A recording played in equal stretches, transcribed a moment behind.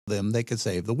them, they could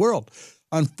save the world.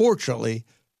 Unfortunately,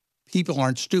 people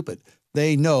aren't stupid.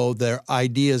 They know their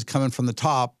ideas coming from the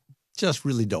top just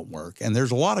really don't work. And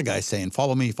there's a lot of guys saying,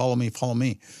 follow me, follow me, follow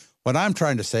me. What I'm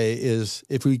trying to say is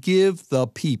if we give the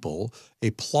people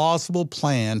a plausible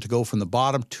plan to go from the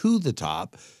bottom to the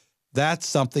top, that's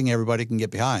something everybody can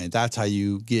get behind. That's how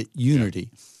you get unity.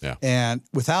 Yeah. And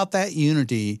without that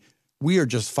unity, we are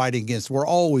just fighting we're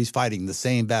always fighting the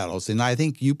same battles. And I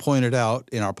think you pointed out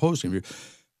in our post interview,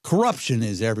 corruption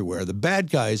is everywhere. The bad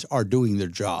guys are doing their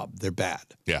job. They're bad.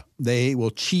 Yeah. They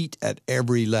will cheat at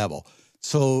every level.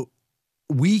 So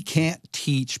we can't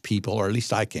teach people, or at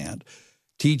least I can't,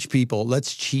 teach people,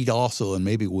 let's cheat also and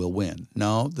maybe we'll win.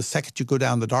 No, the second you go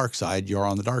down the dark side, you're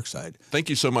on the dark side.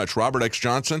 Thank you so much. Robert X.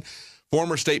 Johnson,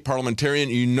 former state parliamentarian.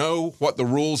 You know what the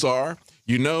rules are.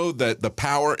 You know that the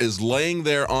power is laying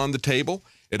there on the table.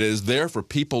 It is there for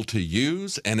people to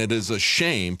use, and it is a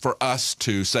shame for us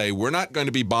to say we're not going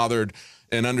to be bothered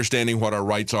in understanding what our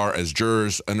rights are as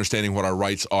jurors, understanding what our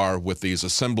rights are with these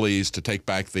assemblies to take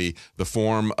back the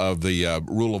form of the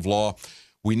rule of law.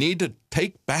 We need to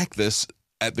take back this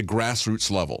at the grassroots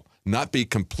level, not be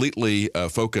completely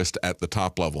focused at the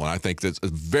top level. And I think that's a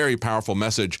very powerful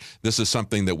message. This is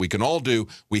something that we can all do.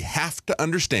 We have to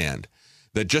understand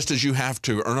that just as you have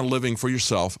to earn a living for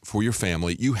yourself, for your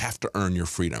family, you have to earn your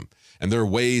freedom. And there are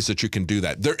ways that you can do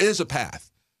that. There is a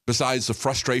path besides the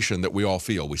frustration that we all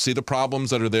feel. We see the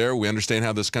problems that are there. We understand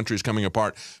how this country is coming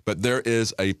apart, but there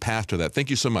is a path to that.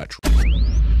 Thank you so much.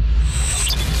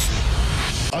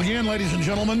 Again, ladies and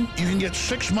gentlemen, you can get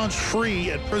 6 months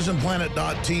free at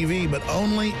prisonplanet.tv, but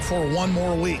only for 1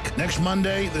 more week. Next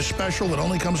Monday, the special that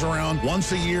only comes around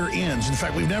once a year ends. In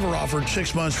fact, we've never offered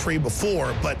 6 months free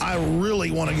before, but I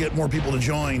really want to get more people to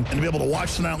join and to be able to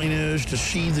watch the nightly news, to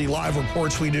see the live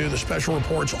reports we do, the special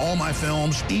reports, all my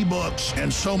films, ebooks,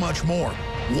 and so much more.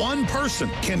 One person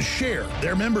can share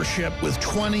their membership with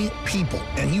 20 people,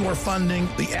 and you are funding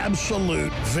the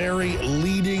absolute very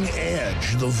leading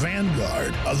edge, the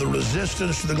vanguard of the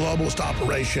resistance to the globalist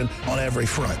operation on every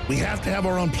front. We have to have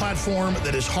our own platform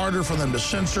that is harder for them to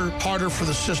censor, harder for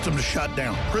the system to shut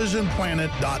down.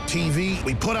 prisonplanet.tv.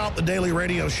 We put out the daily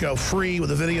radio show free with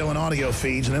the video and audio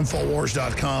feeds at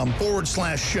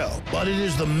infowars.com/show. But it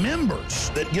is the members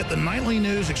that get the nightly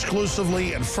news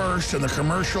exclusively and first, and the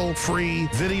commercial-free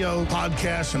video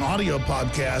podcast and audio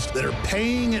podcast that are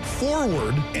paying it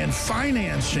forward and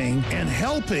financing and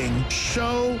helping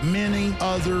so many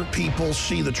other people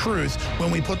see the truth when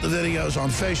we put the videos on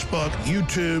Facebook,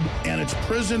 YouTube, and it's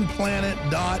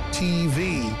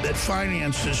prisonplanet.tv that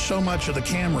finances so much of the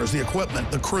cameras, the equipment,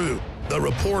 the crew, the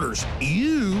reporters.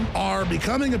 You are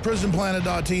becoming a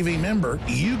prisonplanet.tv member.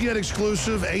 You get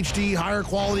exclusive HD, higher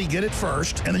quality, get it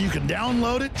first, and then you can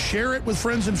download it, share it with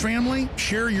friends and family,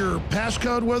 share your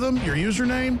passcode with them, your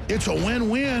username. It's a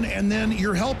win-win, and then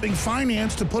you're helping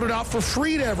finance to put it out for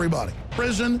free to everybody.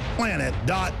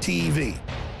 prisonplanet.tv.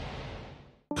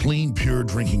 Clean, pure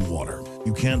drinking water.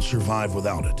 You can't survive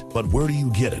without it. But where do you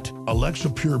get it?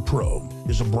 Alexa Pure Pro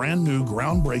is a brand new,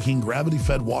 groundbreaking,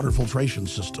 gravity-fed water filtration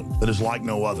system that is like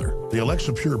no other. The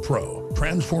Alexa Pure Pro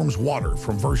transforms water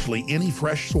from virtually any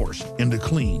fresh source into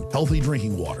clean, healthy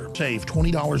drinking water. Save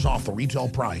 $20 off the retail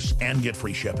price and get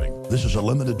free shipping. This is a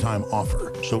limited-time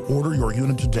offer, so order your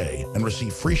unit today and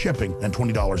receive free shipping and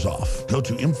 $20 off. Go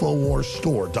to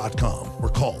InfoWarsStore.com or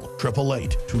call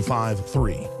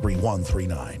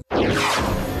 888-253-3139.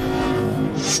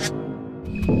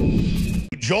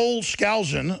 Joel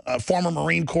Skousen, a former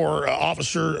Marine Corps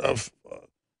officer of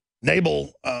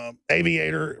naval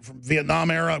aviator from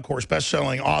Vietnam era, of course,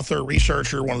 best-selling author,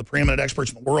 researcher, one of the preeminent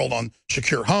experts in the world on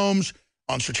secure homes,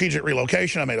 on strategic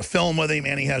relocation. I made a film with him,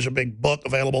 and he has a big book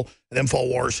available at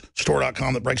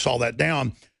InfoWarsStore.com that breaks all that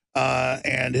down.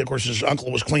 And, of course, his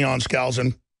uncle was Cleon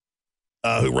Skousen,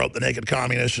 who wrote The Naked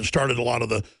Communist and started a lot of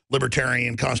the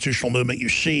libertarian constitutional movement you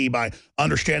see by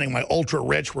understanding why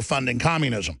ultra-rich were funding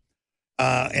communism.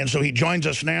 And so he joins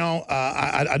us now.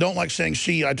 I don't like saying,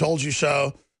 see, I told you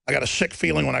so. I got a sick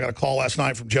feeling when I got a call last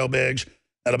night from Joe Biggs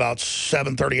at about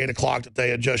 7:30, 8 o'clock that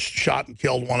they had just shot and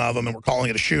killed one of them and were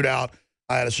calling it a shootout.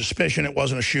 I had a suspicion it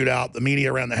wasn't a shootout. The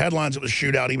media ran the headlines it was a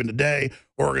shootout even today.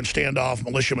 Oregon standoff,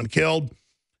 militiamen killed.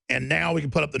 And now we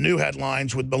can put up the new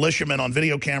headlines with militiamen on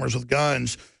video cameras with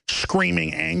guns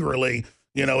screaming angrily,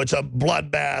 you know, it's a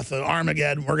bloodbath, an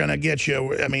Armageddon, we're going to get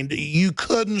you. I mean, you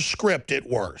couldn't script it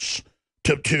worse.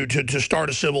 To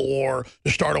start a civil war,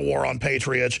 to start a war on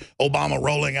patriots, Obama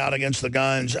rolling out against the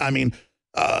guns. I mean,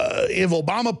 if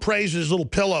Obama prays his little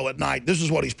pillow at night, this is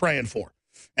what he's praying for.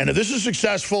 And if this is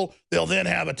successful, they'll then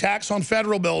have attacks on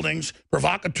federal buildings,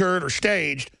 provocateured or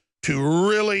staged, to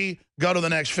really go to the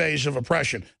next phase of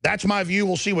oppression. That's my view.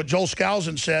 We'll see what Joel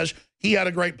Skousen says. He had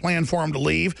a great plan for him to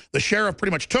leave. The sheriff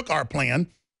pretty much took our plan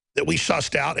that we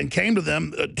sussed out and came to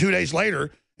them 2 days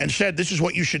later and said, this is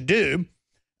what you should do.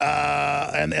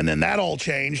 And then that all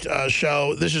changed.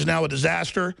 So this is now a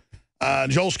disaster.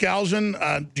 Joel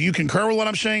Skousen, do you concur with what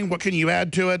I'm saying? What can you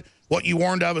add to it? What you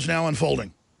warned of is now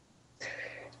unfolding.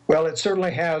 Well, it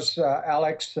certainly has,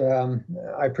 Alex.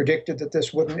 I predicted that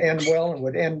this wouldn't end well and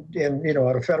would end in,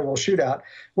 a federal shootout.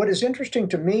 What is interesting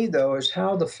to me, though, is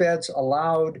how the feds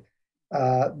allowed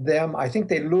them. I think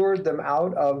they lured them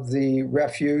out of the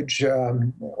refuge,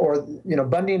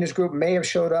 Bundy and his group may have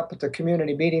showed up at the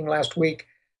community meeting last week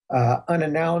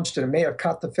unannounced, and it may have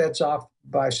caught the feds off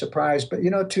by surprise. But,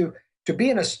 to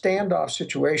be in a standoff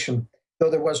situation,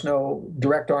 though there was no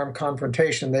direct armed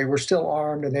confrontation, they were still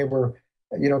armed and they were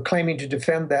claiming to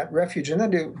defend that refuge. And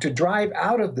then to drive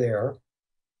out of there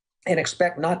and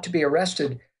expect not to be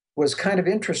arrested was kind of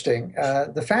interesting.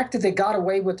 The fact that they got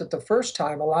away with it the first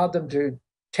time allowed them to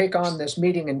take on this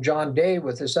meeting in John Day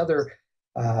with this other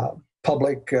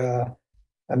public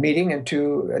meeting and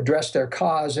to address their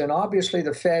cause. And obviously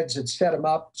the feds had set them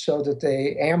up so that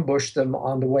they ambushed them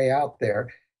on the way out there.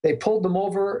 They pulled them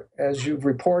over, as you've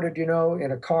reported,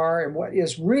 in a car. And what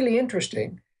is really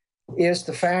interesting is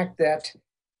the fact that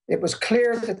it was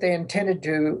clear that they intended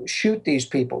to shoot these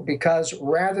people, because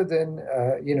rather than,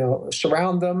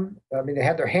 surround them, they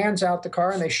had their hands out the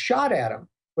car and they shot at them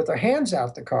with their hands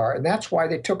out the car. And that's why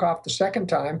they took off the second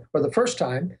time or the first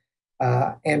time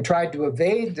and tried to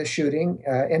evade the shooting,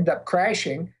 end up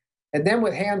crashing. And then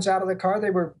with hands out of the car, they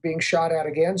were being shot at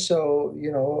again. So,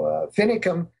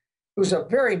 Finicum, who's a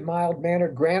very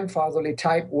mild-mannered, grandfatherly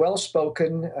type,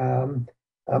 well-spoken,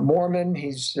 Mormon.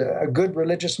 He's a good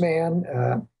religious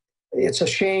man. It's a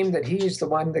shame that he's the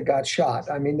one that got shot.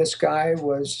 This guy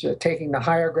was taking the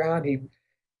higher ground. He,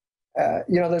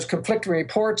 there's conflicting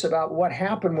reports about what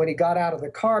happened when he got out of the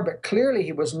car, but clearly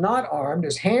he was not armed.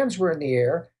 His hands were in the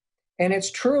air. And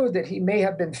it's true that he may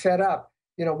have been fed up.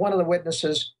 One of the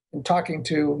witnesses in talking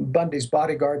to Bundy's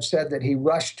bodyguard said that he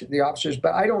rushed the officers,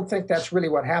 but I don't think that's really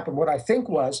what happened. What I think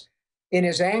was, in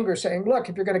his anger, saying, look,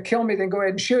 if you're going to kill me, then go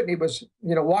ahead and shoot. And he was,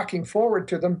 walking forward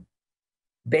to them,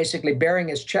 basically bearing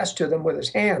his chest to them with his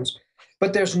hands.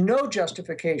 But there's no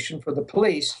justification for the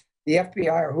police, the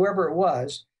FBI, or whoever it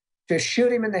was, to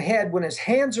shoot him in the head when his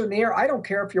hands are in the air. I don't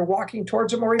care if you're walking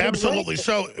towards him or even absolutely.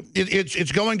 So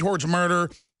it's going towards murder,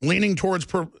 leaning towards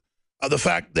the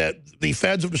fact that the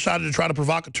feds have decided to try to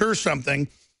provocateur something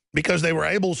because they were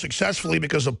able successfully,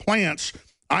 because of plants,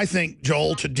 I think,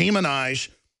 Joel, to demonize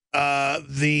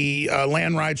the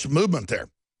land rights movement there.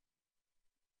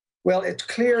 Well, it's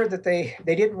clear that they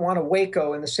didn't want a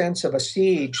Waco in the sense of a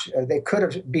siege. They could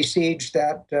have besieged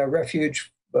that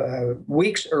refuge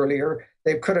weeks earlier.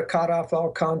 They could have cut off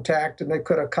all contact and they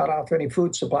could have cut off any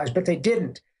food supplies, but they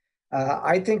didn't.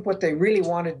 I think what they really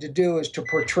wanted to do is to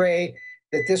portray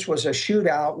that this was a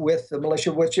shootout with the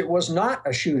militia, which it was not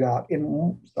a shootout.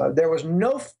 There was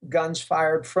no guns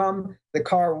fired from the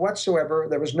car whatsoever.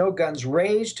 There was no guns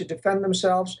raised to defend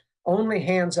themselves, only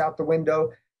hands out the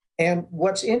window. And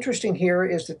what's interesting here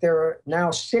is that there are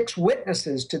now 6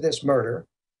 witnesses to this murder.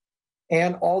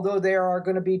 And although there are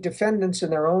going to be defendants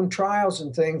in their own trials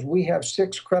and things, we have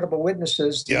 6 credible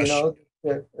witnesses, yes,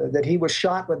 that he was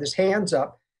shot with his hands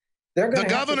up. The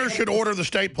governor should order the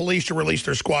state police to release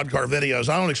their squad car videos.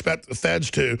 I don't expect the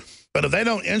feds to, but if they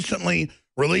don't instantly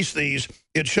release these,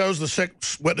 it shows the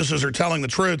 6 witnesses are telling the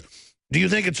truth. Do you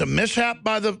think it's a mishap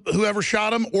by whoever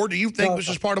shot him, or do you think this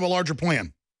is part of a larger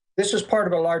plan? This is part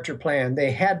of a larger plan.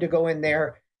 They had to go in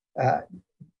there,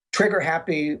 trigger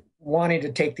happy, wanting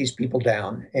to take these people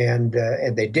down, and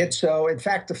they did so. In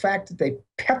fact, the fact that they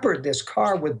peppered this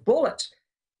car with bullets,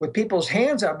 with people's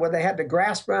hands up, where they had to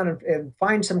grasp around and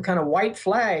find some kind of white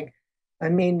flag.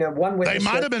 One witness they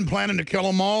might have been planning to kill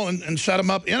them all and set them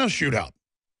up in a shootout.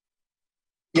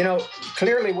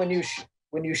 Clearly, when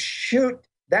you shoot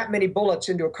that many bullets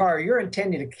into a car, you're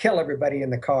intending to kill everybody in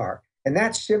the car. And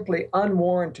that's simply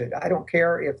unwarranted. I don't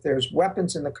care if there's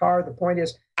weapons in the car. The point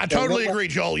is... I totally agree,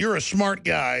 Joel. You're a smart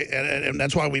guy, and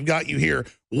that's why we've got you here.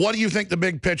 What do you think the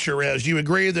big picture is? Do you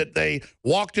agree that they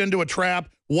walked into a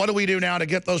trap? What do we do now to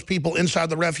get those people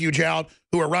inside the refuge out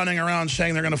who are running around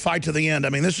saying they're going to fight to the end?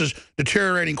 This is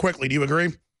deteriorating quickly. Do you agree?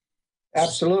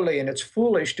 Absolutely, and it's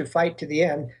foolish to fight to the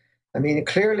end.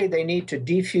 Clearly they need to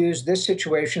defuse this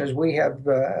situation, as we have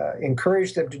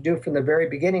encouraged them to do from the very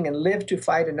beginning, and live to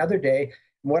fight another day.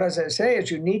 And what, as I say,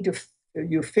 is you need to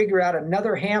you figure out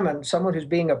another Hammond, someone who's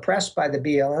being oppressed by the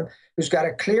BLM, who's got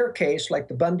a clear case like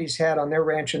the Bundys had on their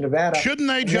ranch in Nevada. Shouldn't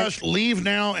they just leave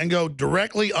now and go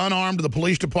directly unarmed to the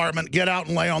police department, get out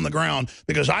and lay on the ground?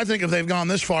 Because I think if they've gone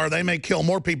this far, they may kill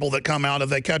more people that come out if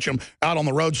they catch them out on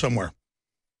the road somewhere.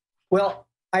 Well,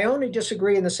 I only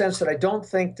disagree in the sense that I don't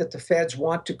think that the feds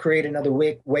want to create another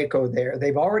Waco there.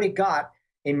 They've already got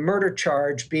a murder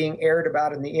charge being aired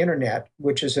about in the internet,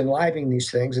 which is enlivening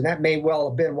these things. And that may well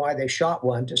have been why they shot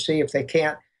one, to see if they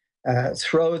can't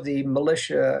throw the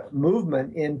militia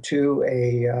movement into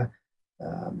an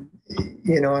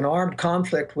armed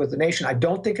conflict with the nation. I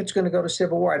don't think it's going to go to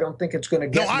civil war. I don't think it's going to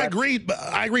get... No, I agree. But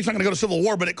I agree it's not going to go to civil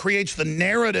war, but it creates the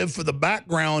narrative for the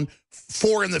background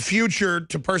for in the future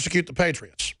to persecute the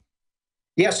patriots.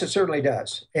 Yes, it certainly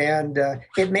does. And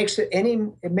it makes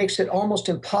it almost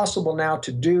impossible now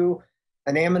to do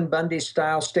an Ammon Bundy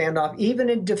style standoff, even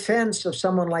in defense of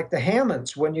someone like the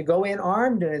Hammonds. When you go in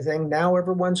armed and anything, now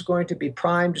everyone's going to be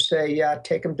primed to say, yeah,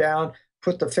 take them down,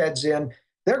 put the feds in.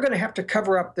 They're going to have to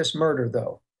cover up this murder,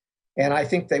 though. And I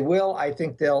think they will. I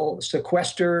think they'll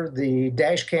sequester the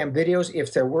dash cam videos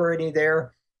if there were any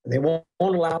there. They won't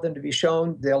allow them to be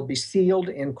shown. They'll be sealed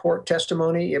in court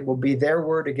testimony. It will be their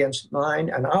word against mine.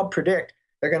 And I'll predict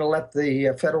they're going to let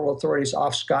the federal authorities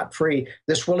off scot-free.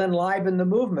 This will enliven the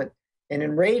movement and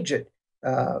enrage it.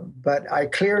 But I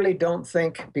clearly don't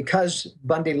think, because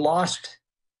Bundy lost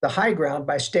the high ground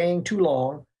by staying too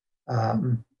long,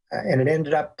 and it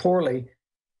ended up poorly,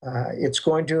 it's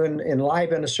going to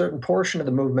enliven a certain portion of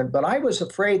the movement. But I was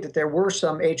afraid that there were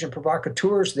some agent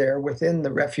provocateurs there within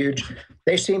the refuge.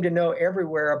 They seem to know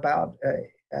everywhere about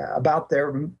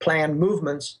their planned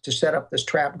movements to set up this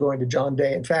trap going to John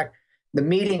Day. In fact, the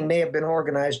meeting may have been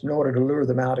organized in order to lure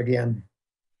them out again.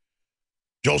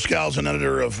 Joel Skousen,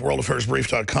 editor of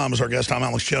worldaffairsbrief.com, is our guest. I'm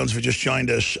Alex Jones, who just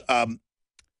joined us.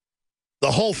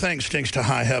 The whole thing stinks to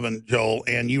high heaven, Joel,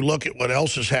 and you look at what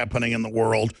else is happening in the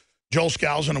world. Joel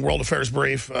Skousen of World Affairs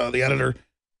Brief, the editor.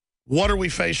 What are we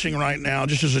facing right now,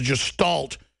 just as a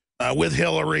gestalt with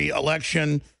Hillary,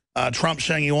 election, Trump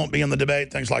saying he won't be in the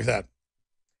debate, things like that?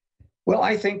 Well,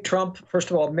 I think Trump, first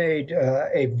of all, made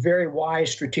a very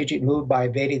wise strategic move by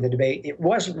evading the debate. It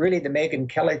wasn't really the Megyn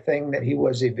Kelly thing that he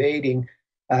was evading.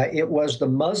 It was the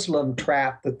Muslim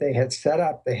trap that they had set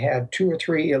up. They had 2 or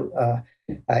 3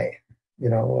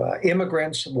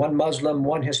 immigrants, one Muslim,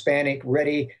 one Hispanic,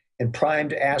 ready and primed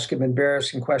to ask him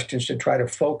embarrassing questions to try to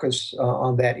focus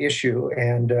on that issue.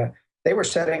 And they were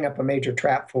setting up a major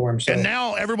trap for him. So. And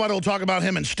now everybody will talk about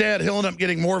him instead. He'll end up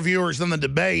getting more viewers than the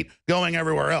debate going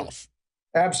everywhere else.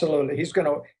 Absolutely.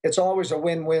 It's always a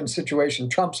win-win situation.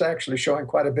 Trump's actually showing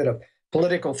quite a bit of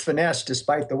political finesse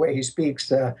despite the way he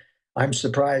speaks. I'm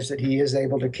surprised that he is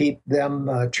able to keep them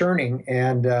churning.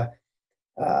 And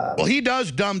well, he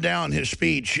does dumb down his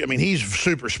speech. I mean, he's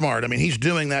super smart. I mean, he's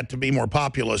doing that to be more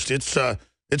populist. It's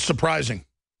surprising.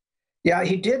 Yeah,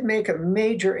 he did make a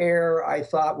major error, I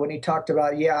thought, when he talked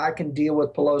about, I can deal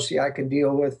with Pelosi, I can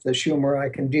deal with Schumer, I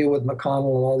can deal with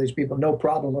McConnell and all these people, no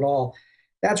problem at all.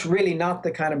 That's really not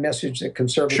the kind of message that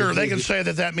conservatives... Sure, they can say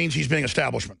that means he's being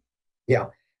establishment. Yeah.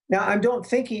 Now, I don't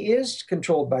think he is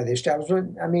controlled by the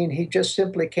establishment. I mean, he just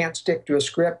simply can't stick to a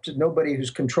script. Nobody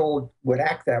who's controlled would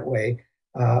act that way.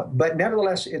 But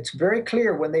nevertheless, it's very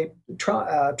clear when they trot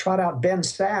out Ben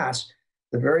Sasse,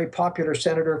 the very popular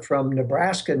senator from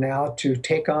Nebraska now, to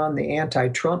take on the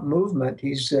anti-Trump movement.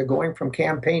 He's going from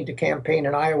campaign to campaign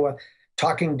in Iowa,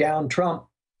 talking down Trump.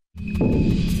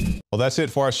 Well, that's it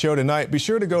for our show tonight. Be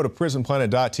sure to go to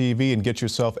prisonplanet.tv and get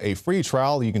yourself a free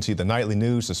trial. You can see the nightly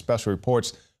news, the special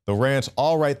reports, the rants,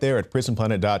 all right there at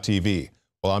prisonplanet.tv.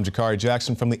 Well, I'm Jakari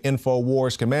Jackson from the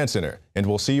InfoWars Command Center, and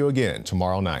we'll see you again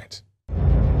tomorrow night.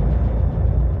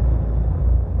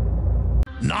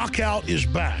 Knockout is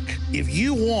back. If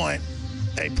you want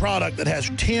a product that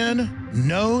has 10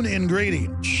 known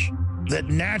ingredients that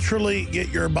naturally get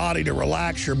your body to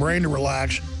relax, your brain to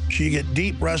relax, so you get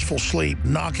deep, restful sleep,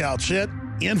 Knockout's it.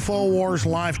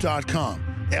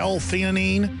 InfoWarsLife.com.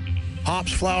 L-theanine,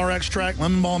 hops flower extract,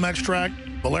 lemon balm extract,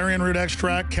 valerian root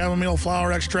extract, chamomile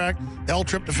flower extract,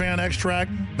 L-tryptophan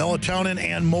extract, melatonin,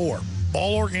 and more.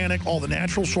 All organic, all the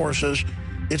natural sources.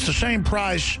 It's the same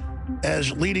price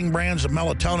as leading brands of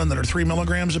melatonin that are 3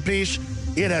 milligrams apiece.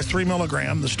 It has 3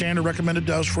 milligrams, the standard recommended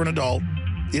dose for an adult.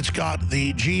 It's got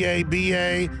the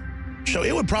GABA, so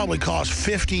it would probably cost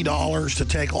 $50 to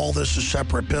take all this as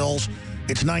separate pills.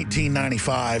 It's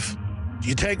 $19.95.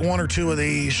 You take 1 or 2 of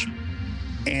these,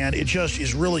 and it just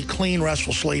is really clean,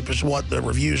 restful sleep is what the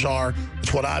reviews are.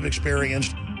 It's what I've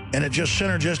experienced. and it just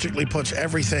synergistically puts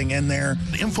everything in there.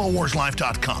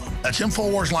 InfoWarsLife.com. That's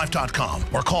InfoWarsLife.com,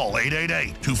 or call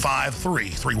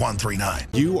 888-253-3139.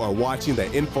 You are watching the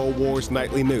InfoWars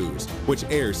Nightly News, which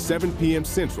airs 7 p.m.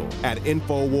 Central at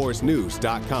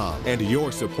InfoWarsNews.com. And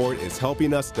your support is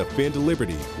helping us defend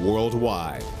liberty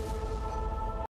worldwide.